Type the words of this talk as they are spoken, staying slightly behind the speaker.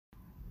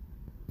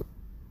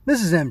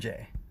This is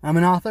MJ. I'm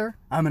an author,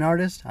 I'm an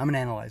artist, I'm an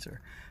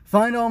analyzer.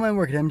 Find all my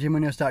work at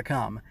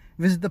mjmunoz.com.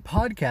 Visit the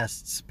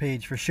podcasts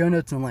page for show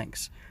notes and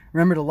links.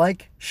 Remember to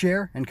like,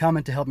 share, and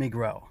comment to help me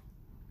grow.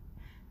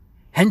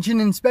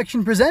 Henshin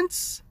Inspection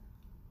presents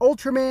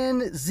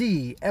Ultraman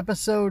Z,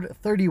 episode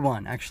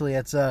 31. Actually,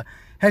 it's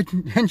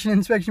Henshin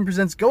Inspection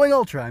presents Going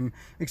Ultra. I'm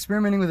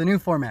experimenting with a new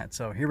format,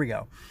 so here we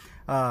go.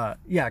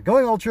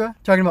 Going Ultra,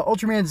 talking about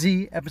Ultraman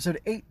Z, episode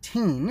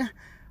 18,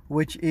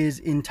 which is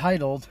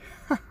entitled...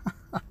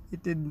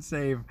 It didn't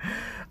save.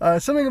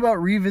 Something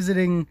about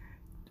revisiting,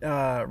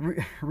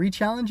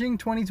 re-challenging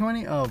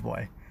 2020. Oh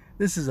boy,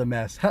 this is a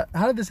mess.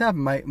 How did this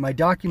happen? My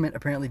document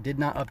apparently did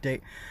not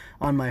update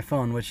on my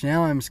phone, which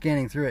now I'm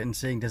scanning through it and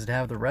seeing, does it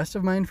have the rest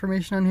of my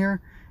information on here?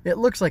 It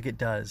looks like it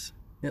does.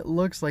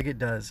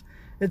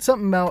 It's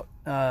something about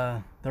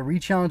the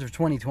re-challenge of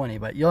 2020,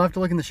 but you'll have to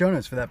look in the show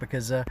notes for that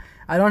because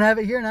I don't have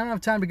it here and I don't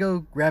have time to go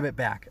grab it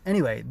back.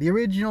 Anyway, the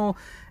original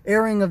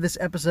airing of this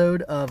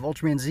episode of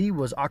Ultraman Z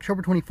was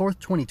October 24th,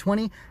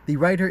 2020. The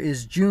writer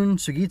is Jun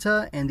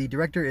Sugita and the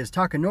director is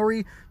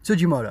Takanori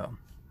Tsujimoto. I'm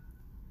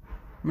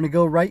going to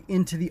go right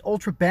into the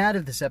ultra bad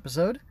of this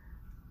episode.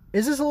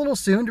 Is this a little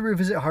soon to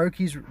revisit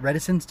Haruki's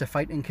reticence to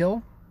fight and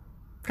kill?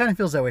 Kind of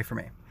feels that way for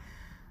me.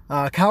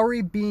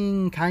 Kaori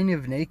being kind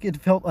of naked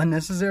felt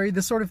unnecessary.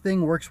 This sort of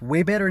thing works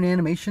way better in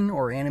animation,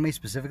 or anime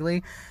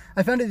specifically.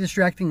 I found it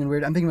distracting and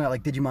weird. I'm thinking about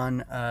like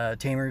Digimon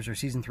Tamers or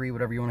Season 3,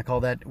 whatever you want to call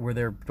that, where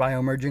they're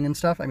bio-merging and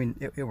stuff. I mean,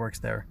 it works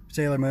there.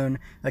 Sailor Moon,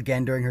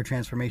 again, during her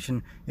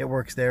transformation, it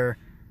works there.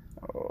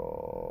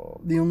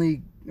 The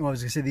only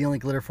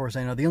Glitter Force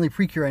I know, the only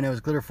Precure I know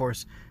is Glitter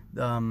Force,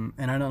 and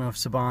I don't know if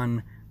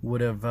Saban and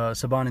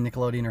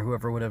Nickelodeon or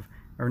whoever would have,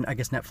 or I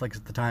guess Netflix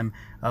at the time,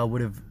 would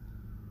have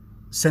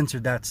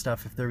censored that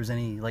stuff if there was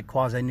any like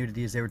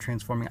quasi-nudity as they were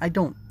transforming. I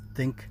don't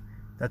think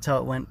that's how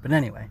it went, but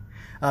anyway,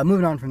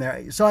 moving on from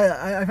there. So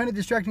I find it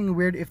distracting and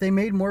weird. If they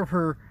made more of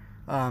her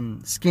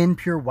skin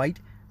pure white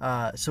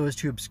so as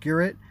to obscure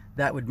it,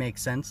 that would make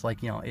sense.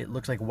 Like, you know, it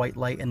looks like white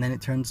light and then it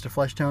turns to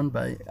flesh tone,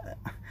 but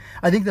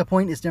I think the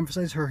point is to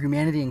emphasize her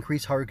humanity and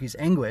increase Haruki's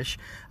anguish,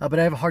 but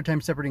I have a hard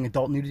time separating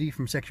adult nudity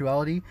from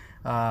sexuality.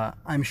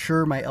 I'm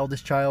sure my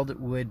eldest child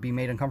would be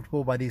made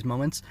uncomfortable by these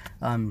moments,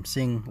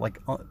 seeing like,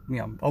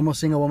 almost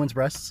seeing a woman's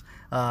breasts,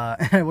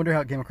 and I wonder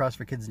how it came across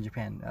for kids in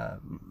Japan.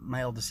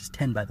 My eldest is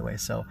 10, by the way,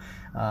 so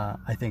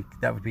I think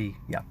that would be,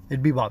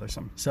 it'd be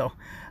bothersome. So,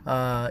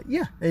 and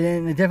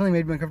it definitely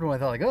made me uncomfortable. I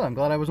thought like, oh, I'm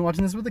glad I wasn't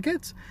watching this with the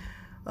kids.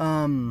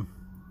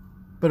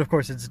 But of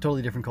course it's a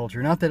totally different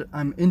culture. Not that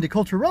I'm into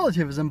cultural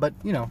relativism, but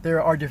you know,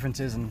 there are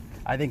differences and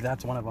I think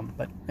that's one of them.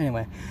 But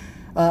anyway,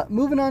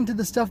 moving on to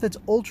the stuff that's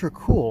ultra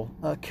cool.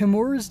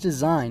 Kimura's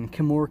design,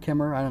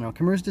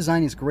 Kimura's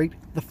design is great.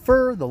 The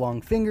fur, the long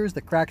fingers,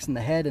 the cracks in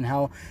the head, and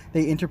how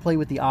they interplay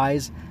with the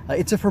eyes.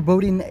 It's a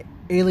foreboding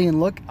alien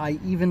look. I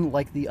even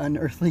like the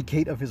unearthly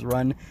gait of his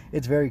run.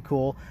 It's very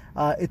cool.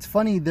 It's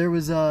funny, there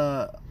was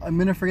I'm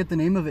gonna forget the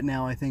name of it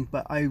now, I think,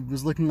 but I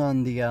was looking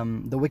on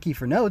the wiki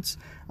for notes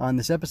on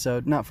this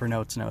episode, not for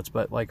notes,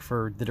 but like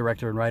for the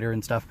director and writer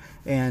and stuff,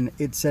 and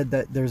it said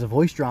that there's a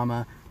voice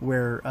drama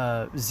where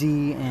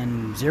Z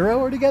and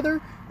Zero are together,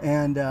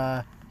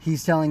 and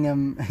he's telling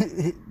him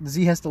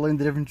Z has to learn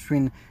the difference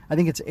between, I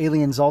think it's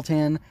Alien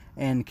Zoltan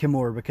and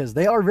Kimura, because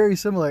they are very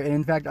similar. And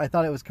in fact, I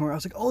thought it was Kimura. I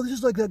was like, oh, this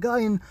is like that guy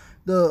in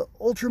the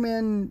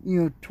Ultraman,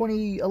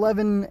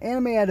 2011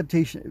 anime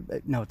adaptation.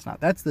 No, it's not.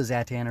 That's the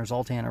Zatan or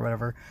Zoltan or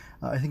whatever.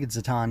 I think it's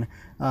Zatan.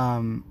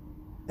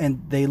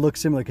 And they look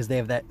similar because they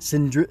have that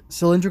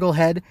cylindrical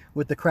head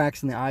with the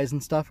cracks in the eyes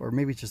and stuff, or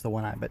maybe it's just the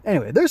one eye. But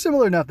anyway, they're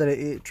similar enough that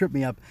it tripped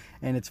me up,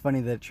 and it's funny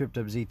that it tripped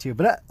up Z too.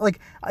 But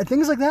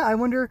things like that, I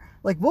wonder,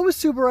 like, what was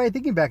Tsuburaya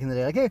thinking back in the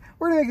day? Like, hey,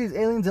 we're gonna make these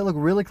aliens that look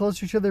really close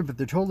to each other, but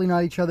they're totally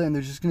not each other, and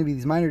there's just gonna be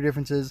these minor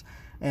differences.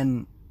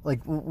 And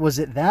like, was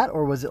it that,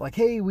 or was it like,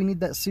 hey, we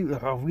need that suit?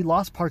 Oh, we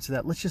lost parts of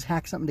that. Let's just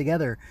hack something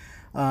together.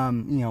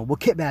 We'll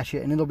kit bash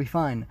it, and it'll be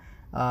fine.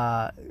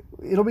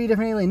 It'll be a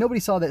different alien.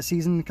 Nobody saw that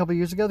season a couple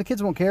years ago. The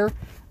kids won't care.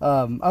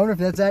 I wonder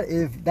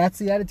if that's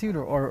the attitude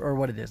or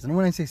what it is. And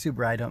when I say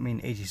Tsuburaya, I don't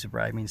mean Eiji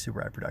Tsuburaya. I mean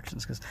Tsuburaya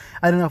Productions, because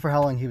I don't know for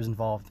how long he was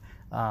involved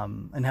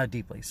and how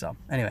deeply. So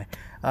anyway,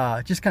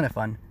 just kind of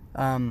fun.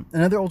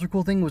 Another ultra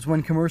cool thing was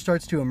when Kimura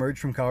starts to emerge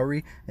from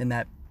Kaori in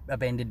that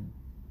abandoned,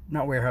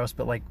 not warehouse,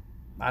 but like,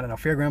 I don't know,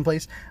 fairground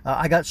place.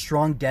 I got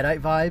strong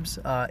Deadite vibes.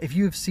 If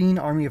you've seen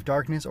Army of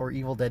Darkness or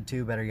Evil Dead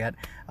 2, better yet,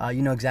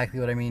 you know exactly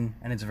what I mean,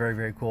 and it's very,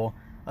 very cool.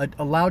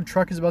 A loud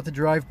truck is about to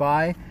drive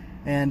by,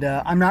 and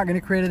I'm not going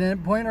to create an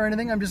endpoint or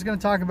anything. I'm just going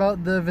to talk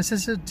about the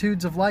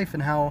vicissitudes of life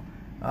and how...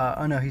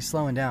 oh no, he's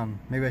slowing down.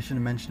 Maybe I shouldn't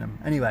have mentioned him.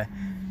 Anyway,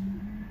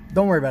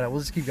 don't worry about it.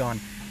 We'll just keep going.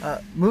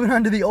 Moving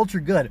on to the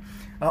ultra good.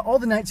 All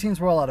the night scenes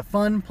were a lot of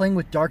fun. Playing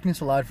with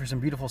darkness allowed for some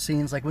beautiful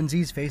scenes, like when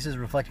Z's face is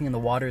reflecting in the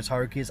water as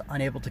Haruki is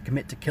unable to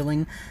commit to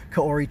killing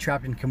Kaori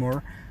trapped in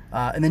Kimura.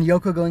 And then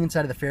Yoko going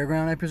inside of the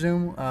fairground, I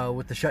presume,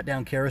 with the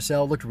shutdown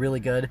carousel, looked really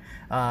good.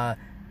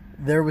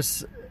 There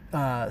was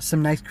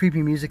some nice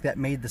creepy music that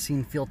made the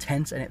scene feel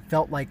tense, and it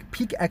felt like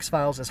peak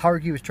X-Files as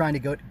Haruki was trying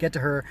to get to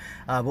her,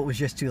 but was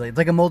just too late. It's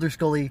like a Mulder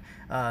Scully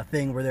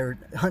thing where they're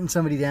hunting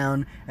somebody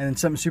down, and then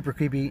something super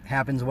creepy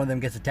happens. One of them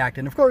gets attacked,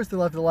 and of course they're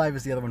left alive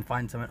as the other one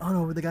finds someone. Oh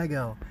no, where'd the guy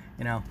go?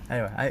 You know.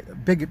 Anyway,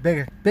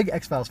 big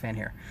X-Files fan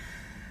here.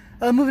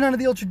 Moving on to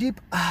the Ultra Deep,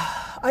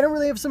 I don't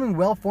really have something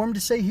well-formed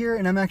to say here,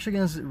 and I'm actually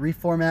going to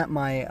reformat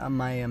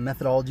my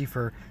methodology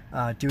for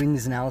doing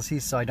these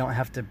analyses so I don't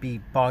have to be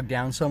bogged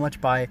down so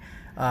much by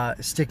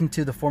sticking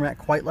to the format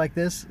quite like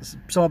this.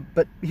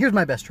 But here's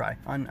my best try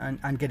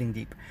on getting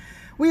deep.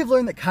 We have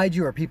learned that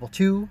kaiju are people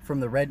too, from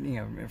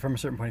from a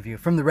certain point of view.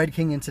 From the Red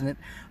King incident,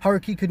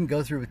 Haruki couldn't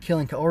go through with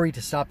killing Kaori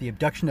to stop the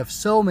abduction of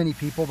so many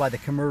people by the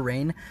Khmer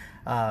Rain.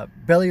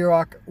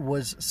 Beliarok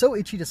was so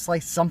itchy to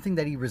slice something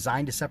that he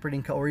resigned to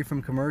separating Kaori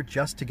from Khmer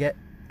just to get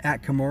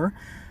at Khmer.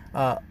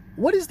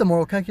 What is the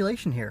moral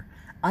calculation here?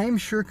 I am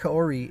sure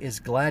Kaori is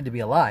glad to be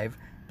alive,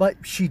 but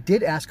she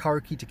did ask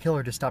Haruki to kill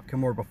her to stop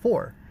Khmer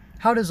before.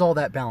 How does all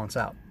that balance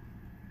out?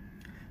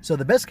 So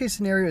the best case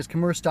scenario is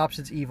Khmer stops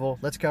its evil,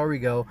 lets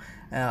Kaori go,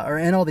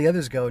 and all the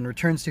others go, and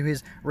returns to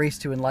his race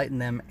to enlighten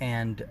them,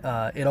 and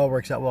it all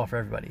works out well for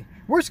everybody.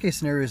 Worst case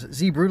scenario is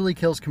Z brutally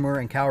kills Khmer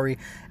and Kaori,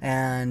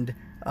 and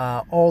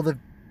all the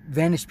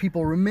vanished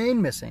people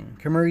remain missing.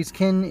 Khmer's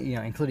kin,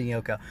 including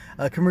Yoko,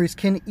 Khmer's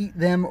kin eat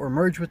them or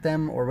merge with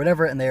them or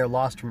whatever, and they are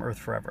lost from Earth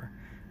forever.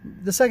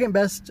 The second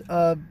best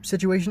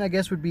situation, I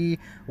guess, would be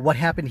what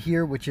happened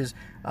here, which is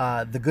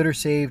the good are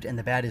saved and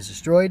the bad is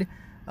destroyed.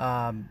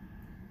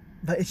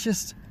 But it's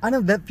just, I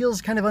don't know, that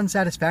feels kind of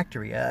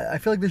unsatisfactory. I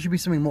feel like there should be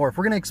something more. If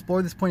we're going to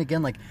explore this point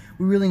again, we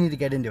really need to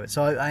get into it.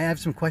 So I have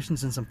some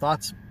questions and some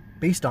thoughts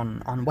based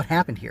on what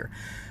happened here.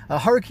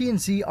 Haruki and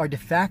Z are de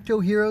facto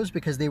heroes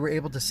because they were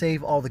able to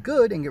save all the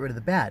good and get rid of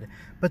the bad.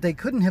 But they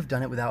couldn't have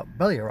done it without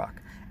Beliarok.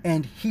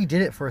 And he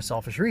did it for a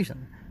selfish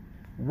reason.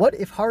 What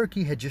if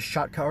Haruki had just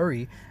shot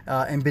Kaori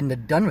and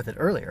been done with it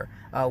earlier?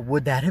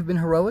 Would that have been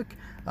heroic?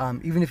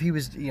 Even if he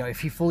was, if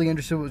he fully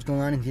understood what was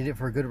going on and did it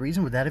for a good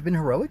reason, would that have been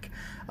heroic?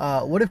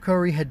 What if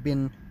Kaori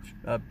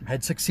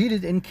had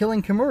succeeded in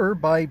killing Khmer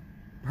by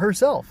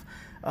herself?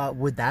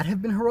 Would that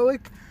have been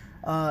heroic?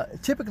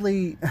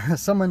 Typically,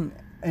 someone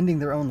ending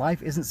their own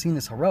life isn't seen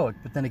as heroic,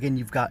 but then again,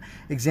 you've got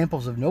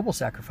examples of noble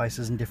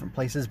sacrifices in different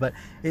places, but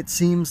it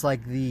seems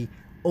like the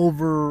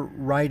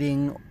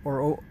overriding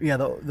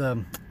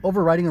the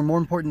overriding or more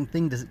important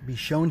thing to be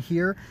shown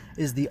here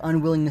is the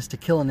unwillingness to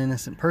kill an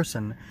innocent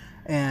person.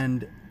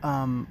 And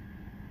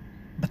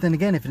but then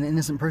again, if an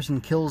innocent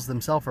person kills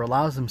themselves or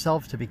allows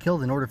themselves to be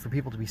killed in order for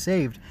people to be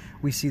saved,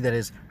 we see that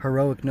as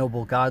heroic,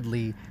 noble,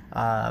 godly,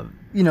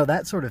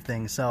 that sort of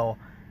thing. So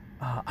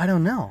I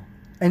don't know.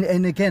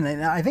 And again,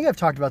 I think I've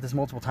talked about this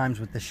multiple times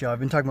with this show. I've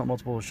been talking about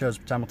multiple shows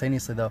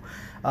simultaneously, though.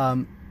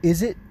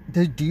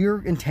 Do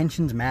your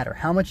intentions matter?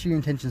 How much do your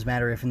intentions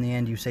matter if in the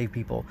end you save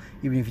people,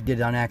 even if you did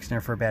it on accident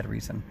or for a bad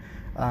reason?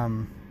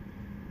 And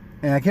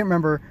I can't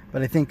remember,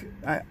 but I think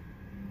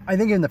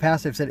in the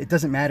past I've said it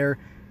doesn't matter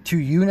to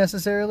you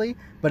necessarily,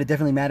 but it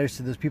definitely matters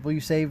to those people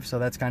you save. So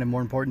that's kind of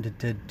more important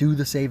to do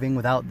the saving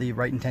without the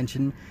right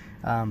intention.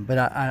 But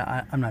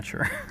I'm not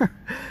sure.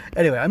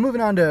 Anyway, I'm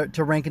moving on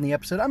to ranking the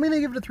episode. I'm going to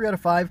give it a 3 out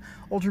of 5.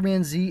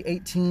 Ultraman Z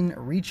 18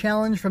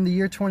 Rechallenge from the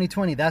year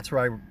 2020. That's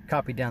where I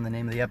copied down the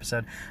name of the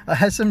episode.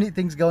 Has some neat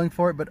things going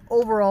for it, but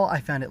overall I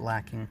found it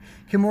lacking.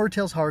 Kimura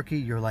tells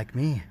Haruki, "You're like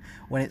me,"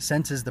 when it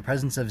senses the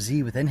presence of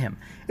Z within him.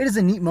 It is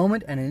a neat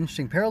moment and an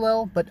interesting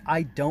parallel, but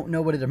I don't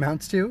know what it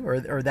amounts to,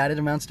 or that it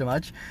amounts to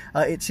much.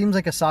 It seems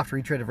like a soft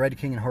retread of Red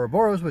King and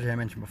Ouroboros, which I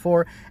mentioned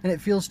before, and it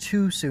feels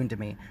too soon to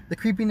me. The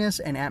creepiness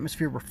and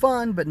atmosphere were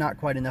fun, but not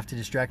quite enough to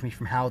distract me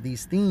from how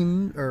these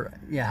themes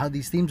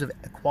of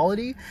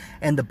equality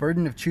and the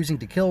burden of choosing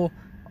to kill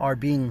are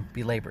being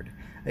belabored.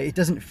 It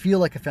doesn't feel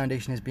like a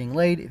foundation is being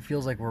laid. It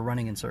feels like we're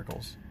running in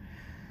circles.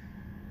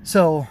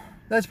 So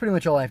that's pretty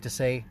much all I have to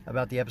say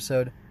about the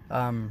episode.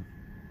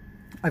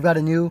 I've got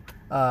a new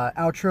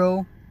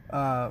outro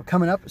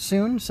coming up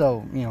soon,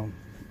 so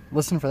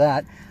listen for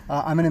that.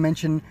 I'm going to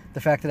mention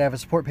the fact that I have a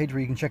support page where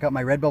you can check out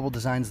my Redbubble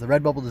designs. The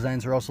Redbubble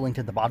designs are also linked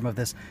at the bottom of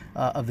this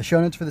of the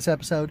show notes for this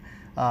episode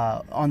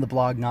on the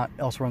blog, not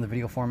elsewhere on the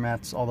video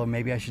formats, although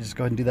maybe I should just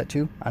go ahead and do that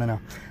too. I don't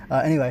know.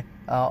 Anyway,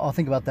 I'll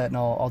think about that, and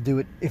I'll do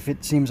it if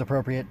it seems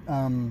appropriate.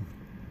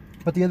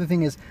 But the other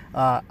thing is,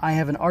 I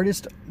have an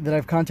artist that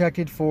I've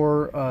contacted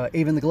for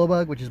Avon the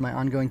Glowbug, which is my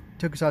ongoing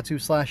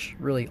tokusatsu /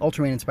 really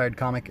Ultraman-inspired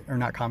comic, or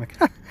not comic.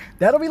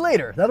 That'll be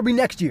later. That'll be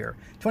next year,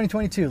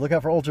 2022. Look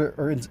out for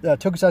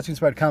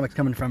Tokusatsu-inspired comics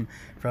coming from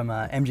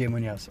MJ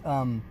Munoz.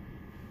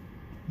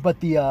 But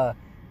the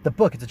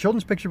book, it's a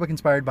children's picture book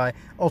inspired by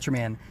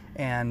Ultraman,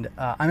 and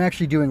I'm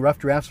actually doing rough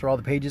drafts for all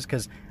the pages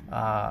because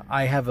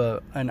I have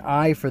an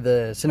eye for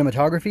the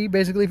cinematography,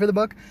 basically, for the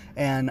book,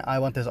 and I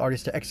want this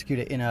artist to execute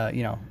it in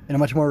a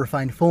much more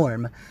refined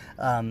form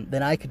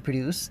than I could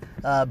produce.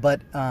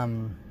 But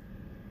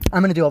I'm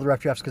going to do all the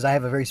rough drafts because I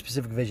have a very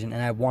specific vision,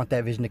 and I want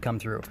that vision to come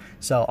through.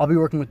 So I'll be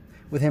working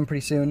with him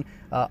pretty soon.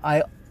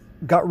 I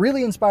got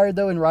really inspired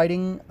though in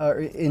writing,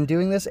 in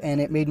doing this, and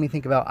it made me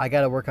think about I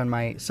got to work on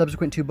my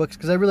subsequent 2 books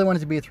because I really want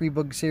it to be a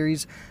 3-book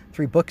series,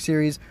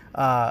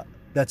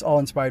 that's all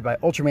inspired by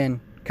Ultraman,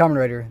 Kamen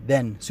Rider,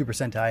 then Super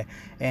Sentai,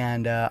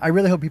 and I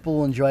really hope people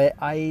will enjoy it.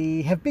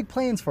 I have big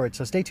plans for it,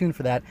 so stay tuned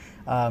for that.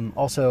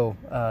 Also,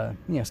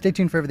 stay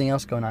tuned for everything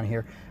else going on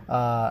here.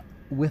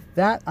 With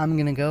that, I'm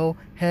gonna go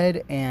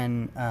ahead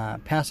and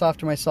pass off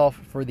to myself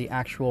for the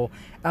actual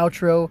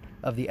outro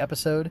of the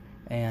episode.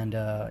 And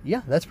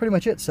yeah, that's pretty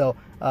much it. So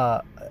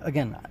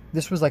again,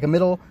 this was like a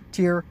middle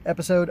tier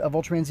episode of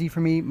Ultraman Z for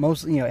me.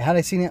 Mostly, had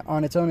I seen it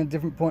on its own in a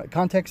different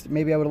context,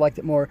 maybe I would have liked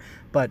it more.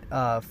 But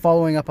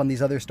following up on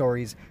these other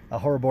stories,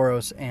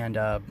 Ouroboros and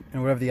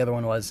whatever the other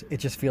one was, it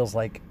just feels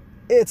like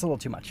it's a little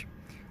too much.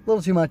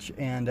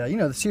 And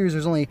the series,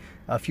 there's only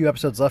a few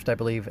episodes left, I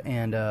believe.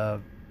 And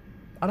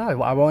I don't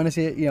know. I want to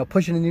see it,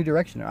 push in a new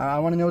direction. I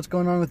want to know what's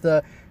going on with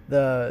the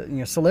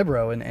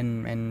Celebro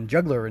and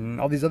Juggler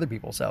and all these other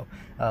people. So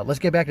let's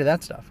get back to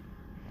that stuff.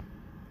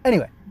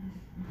 Anyway,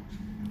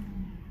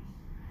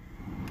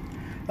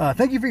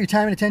 thank you for your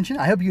time and attention.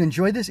 I hope you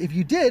enjoyed this. If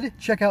you did,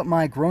 check out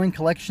my growing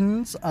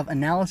collections of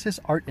analysis,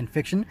 art, and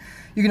fiction.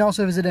 You can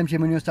also visit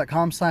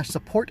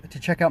mjmunoz.com/support to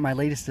check out my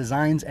latest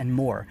designs and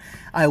more.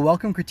 I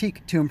welcome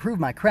critique to improve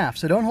my craft,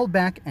 so don't hold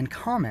back and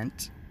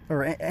comment.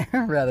 Or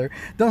rather,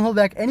 don't hold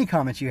back any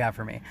comments you have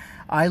for me.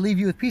 I leave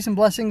you with peace and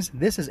blessings.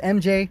 This is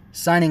MJ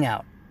signing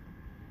out.